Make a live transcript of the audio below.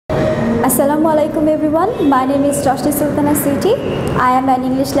Assalamualaikum everyone. My name is Roshni Sultana Sweety. I am an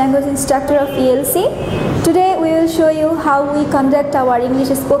English language instructor of ELC. Today we will show you how we conduct our English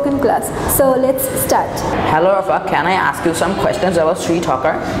spoken class. So let's start. Hello Rafa, can I ask you some questions about street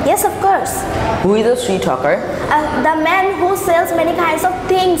hawker? Yes, of course. Who is a street hawker? The man who sells many kinds of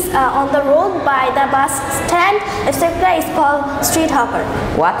things on the road, by the bus stand, etc. is called street hawker.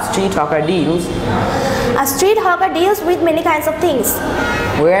 What street hawker deals? A street hawker deals with many kinds of things.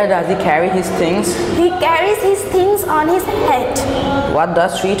 Where does he carry his things? He carries his things on his head. What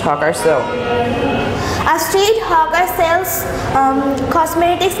does street hawker sell? A street hawker sells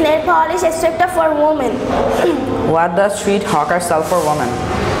cosmetics, nail polish, etc. for women. What does street hawker sell for women?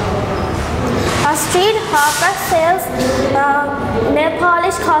 A street hawker sells nail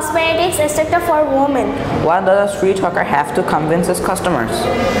polish, cosmetics, etc. for women. What does a street hawker have to convince his customers?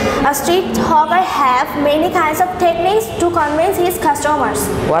 A street hawker have many kinds of techniques to convince his customers.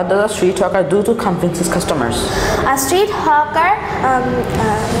 What does a street hawker do to convince his customers? A street hawker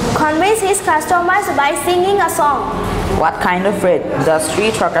convinces his customers by singing a song. What kind of rate does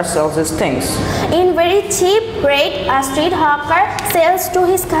street hawker sell his things? In very cheap rate, a street hawker sells to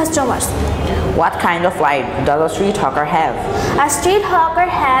his customers. What kind of life does a street hawker have? A street hawker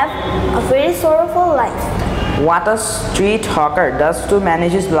have a very sorrowful life. What a street hawker does to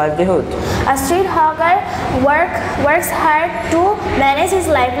manage his livelihood? A street hawker works hard to manage his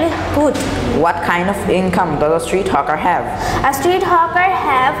livelihood. What kind of income does a street hawker have? A street hawker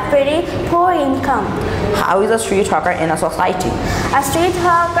have very poor income. How is a street hawker in a society? A street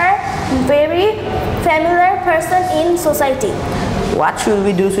hawker very familiar person in society. What should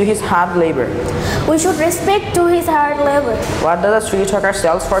we do to his hard labor? We should respect to his hard labor. What does a street hawker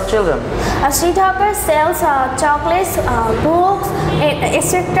sell for children? A street hawker sells chocolates, books,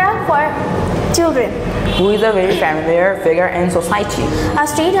 etc. for children. Who is a very familiar figure in society? A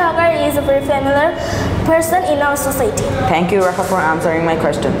street hawker is a very familiar person in our society. Thank you, Rafa, for answering my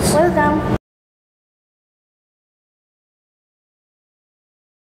questions. Welcome.